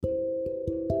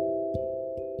Hello,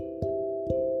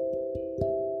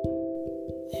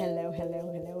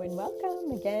 and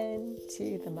welcome again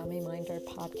to the Mommy Minder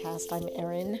podcast. I'm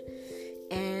Erin,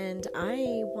 and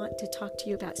I want to talk to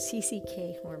you about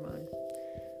CCK hormone.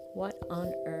 What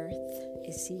on earth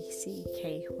is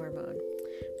CCK hormone?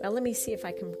 Well, let me see if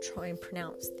I can try and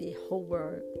pronounce the whole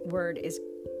word is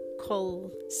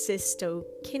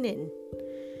cholecystokinin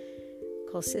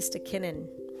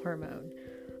hormone,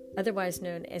 otherwise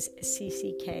known as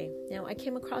CCK. Now, I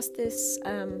came across this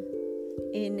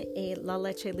in a La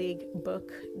Leche League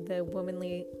book, The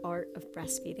Womanly Art of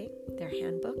Breastfeeding, their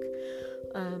handbook,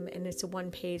 and it's a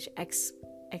one-page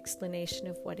explanation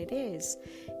of what it is.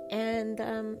 And,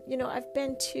 I've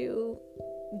been to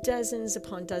dozens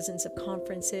upon dozens of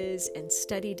conferences and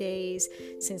study days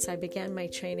since I began my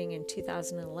training in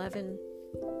 2011,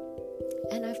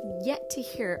 and I've yet to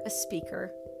hear a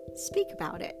speaker speak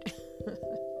about it.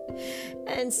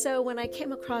 And so when I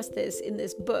came across this in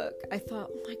this book, I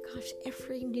thought, oh my gosh,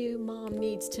 every new mom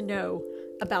needs to know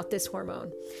about this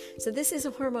hormone. So this is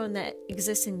a hormone that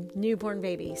exists in newborn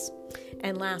babies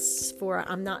and lasts for,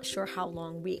 I'm not sure how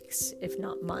long, weeks, if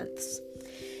not months.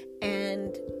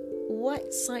 And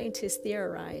what scientists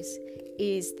theorize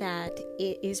is that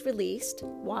it is released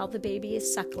while the baby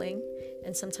is suckling,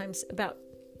 and sometimes about,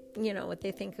 what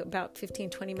they think about 15,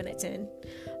 20 minutes in,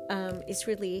 is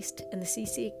released, and the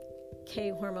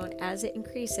CCK hormone, as it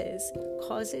increases,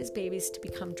 causes babies to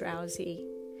become drowsy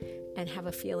and have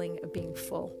a feeling of being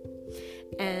full.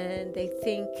 And they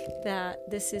think that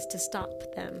this is to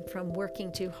stop them from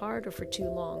working too hard or for too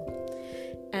long.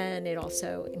 And it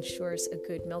also ensures a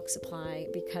good milk supply,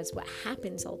 because what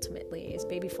happens ultimately is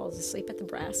baby falls asleep at the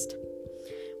breast.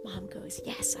 Mom goes,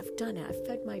 yes, I've done it. I've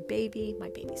fed my baby's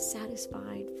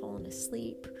satisfied, fallen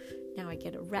asleep. Now I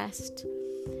get a rest.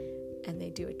 And they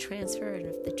do a transfer, and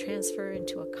if the transfer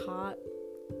into a cot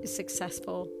is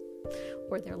successful,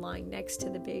 or they're lying next to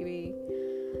the baby,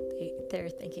 they're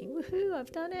thinking, woohoo,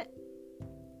 I've done it.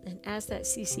 And as that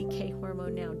CCK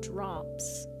hormone now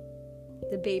drops,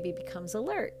 the baby becomes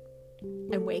alert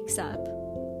and wakes up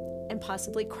and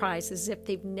possibly cries as if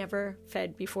they've never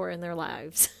fed before in their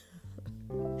lives.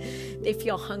 They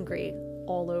feel hungry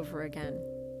all over again.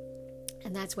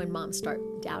 And that's when moms start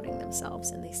doubting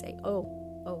themselves, and they say, oh,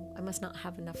 I must not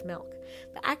have enough milk.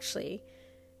 But actually,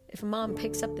 if a mom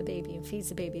picks up the baby and feeds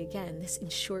the baby again, this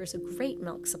ensures a great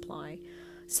milk supply.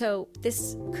 So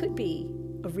this could be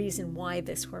a reason why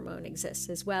this hormone exists,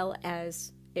 as well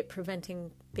as it preventing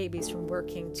babies from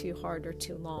working too hard or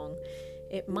too long.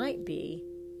 It might be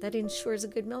that ensures a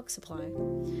good milk supply.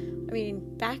 I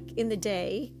mean, back in the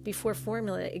day, before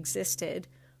formula existed,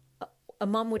 a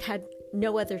mom would have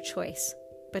no other choice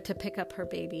but to pick up her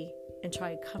baby and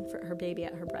try to comfort her baby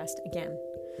at her breast again.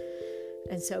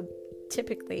 And so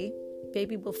typically,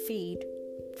 baby will feed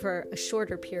for a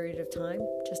shorter period of time,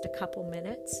 just a couple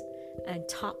minutes, and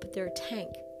top their tank,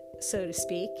 so to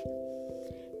speak.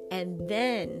 And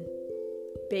then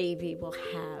baby will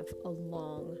have a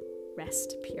long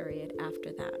rest period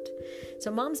after that.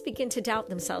 So moms begin to doubt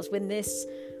themselves when this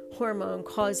hormone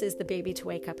causes the baby to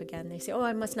wake up again. They say,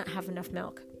 I must not have enough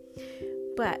milk.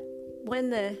 But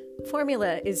when the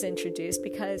formula is introduced,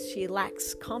 because she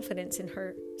lacks confidence in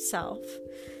herself,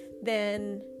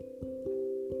 then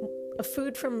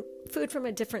food from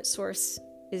a different source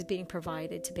is being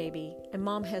provided to baby, and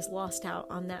mom has lost out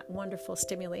on that wonderful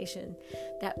stimulation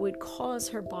that would cause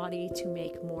her body to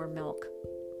make more milk.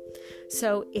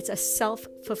 So it's a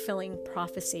self-fulfilling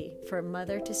prophecy for a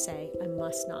mother to say, I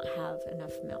must not have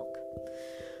enough milk.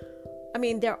 I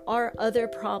mean, there are other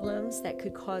problems that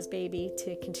could cause baby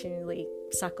to continually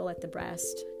suckle at the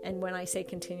breast. And when I say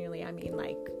continually, I mean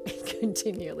like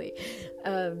continually.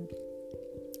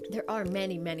 There are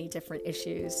many, many different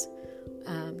issues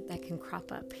that can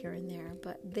crop up here and there,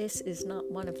 but this is not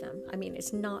one of them. I mean,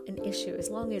 it's not an issue as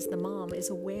long as the mom is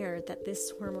aware that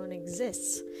this hormone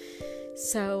exists.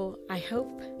 So I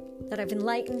hope that I've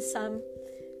enlightened some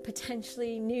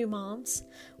potentially new moms,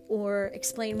 or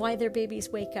explain why their babies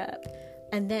wake up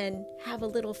and then have a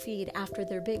little feed after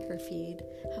their bigger feed,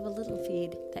 have a little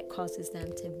feed that causes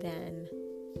them to then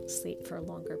sleep for a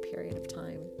longer period of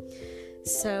time.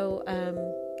 So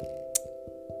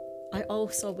I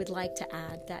also would like to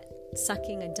add that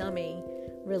sucking a dummy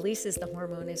releases the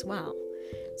hormone as well.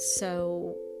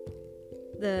 So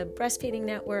the Breastfeeding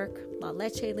Network, La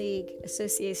Leche League,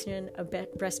 Association of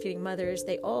Breastfeeding Mothers,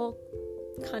 they all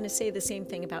kind of say the same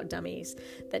thing about dummies,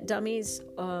 that dummies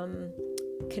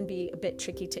can be a bit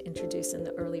tricky to introduce in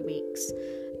the early weeks.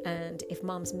 And if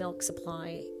mom's milk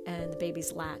supply and the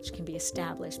baby's latch can be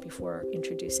established before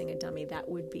introducing a dummy, that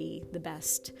would be the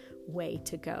best way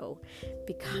to go,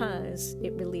 because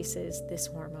it releases this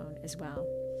hormone as well.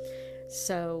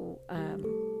 So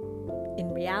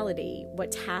in reality,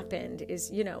 what's happened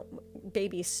is,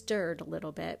 baby's stirred a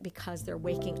little bit because they're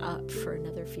waking up for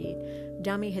another feed.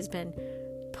 Dummy has been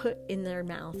put in their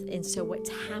mouth, and so what's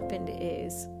happened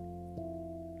is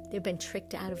they've been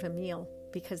tricked out of a meal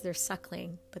because they're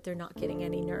suckling, but they're not getting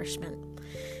any nourishment.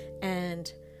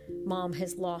 And mom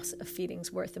has lost a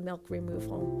feeding's worth of milk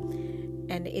removal.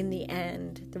 And in the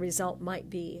end, the result might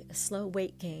be a slow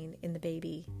weight gain in the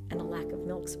baby and a lack of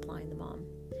milk supply in the mom.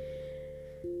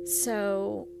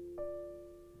 So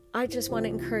I just want to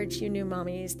encourage you new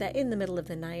mommies that in the middle of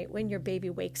the night, when your baby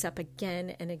wakes up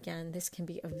again and again, this can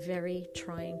be a very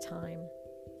trying time.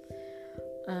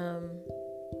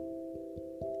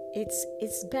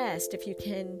 It's best if you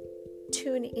can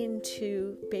tune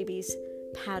into baby's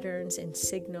patterns and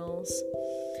signals.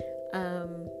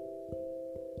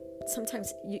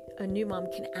 Sometimes a new mom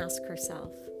can ask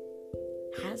herself,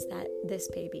 has this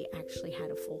baby actually had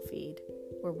a full feed,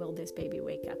 or will this baby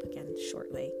wake up again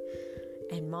shortly?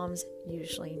 And moms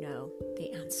usually know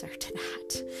the answer to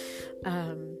that.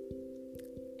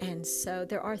 And so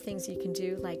there are things you can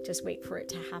do, like just wait for it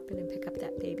to happen and pick up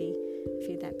that baby,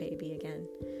 feed that baby again.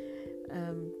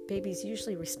 Babies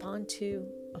usually respond to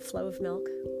a flow of milk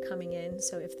coming in.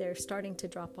 So if they're starting to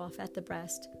drop off at the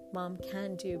breast, mom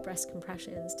can do breast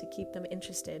compressions to keep them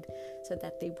interested so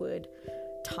that they would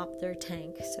top their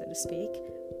tank, so to speak,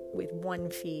 with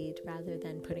one feed rather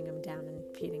than putting them down and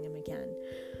feeding them again.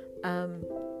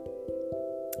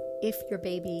 If your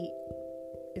baby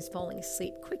is falling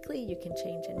asleep quickly, you can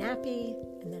change a nappy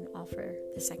and then offer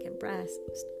the second breast.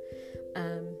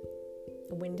 A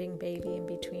winding baby in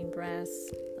between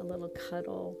breasts, a little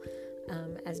cuddle.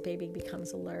 As baby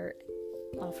becomes alert,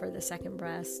 offer the second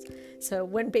breast. So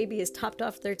when baby is topped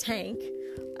off their tank,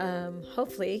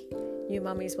 hopefully you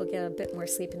mommies will get a bit more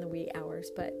sleep in the wee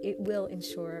hours, but it will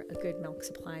ensure a good milk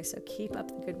supply. So keep up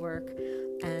the good work,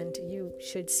 and you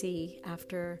should see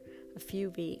after a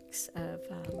few weeks of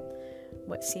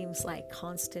what seems like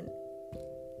constant,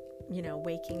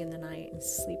 waking in the night and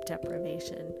sleep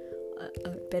deprivation,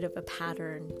 a bit of a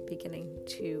pattern beginning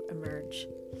to emerge.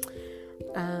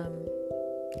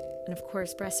 And of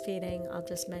course, breastfeeding, I'll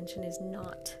just mention, is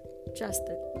not just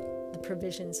the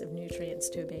provisions of nutrients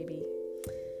to a baby.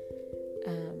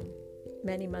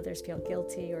 Many mothers feel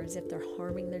guilty or as if they're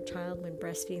harming their child when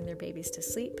breastfeeding their babies to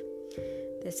sleep.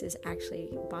 This is actually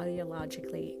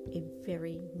biologically a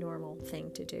very normal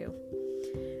thing to do.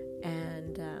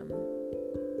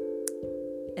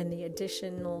 And the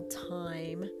additional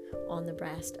time on the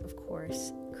breast, of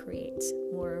course, creates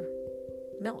more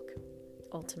milk,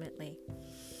 ultimately.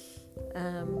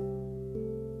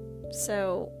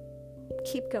 So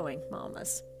keep going,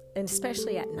 mamas, and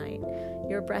especially at night.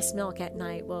 Your breast milk at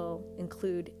night will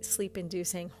include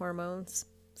sleep-inducing hormones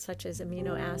such as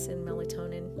amino acid,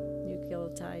 melatonin,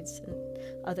 nucleotides, and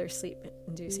other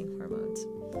sleep-inducing hormones.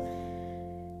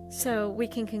 So we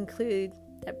can conclude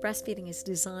that breastfeeding is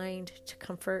designed to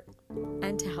comfort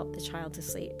and to help the child to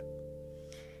sleep.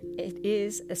 It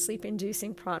is a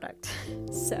sleep-inducing product,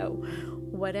 so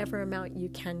whatever amount you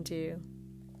can do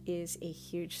is a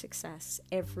huge success.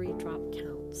 Every drop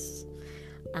counts.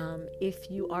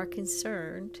 If you are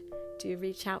concerned, do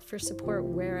reach out for support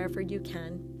wherever you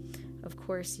can. Of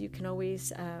course, you can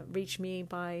always reach me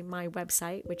by my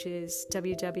website, which is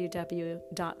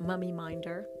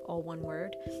www.mummyminder, all one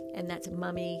word, and that's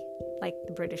mummy, like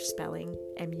the British spelling,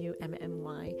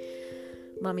 MUMMY,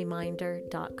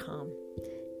 mummyminder.com.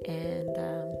 And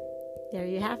there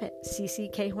you have it,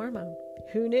 CCK hormone.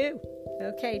 Who knew?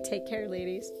 Okay, take care,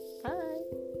 ladies. Bye.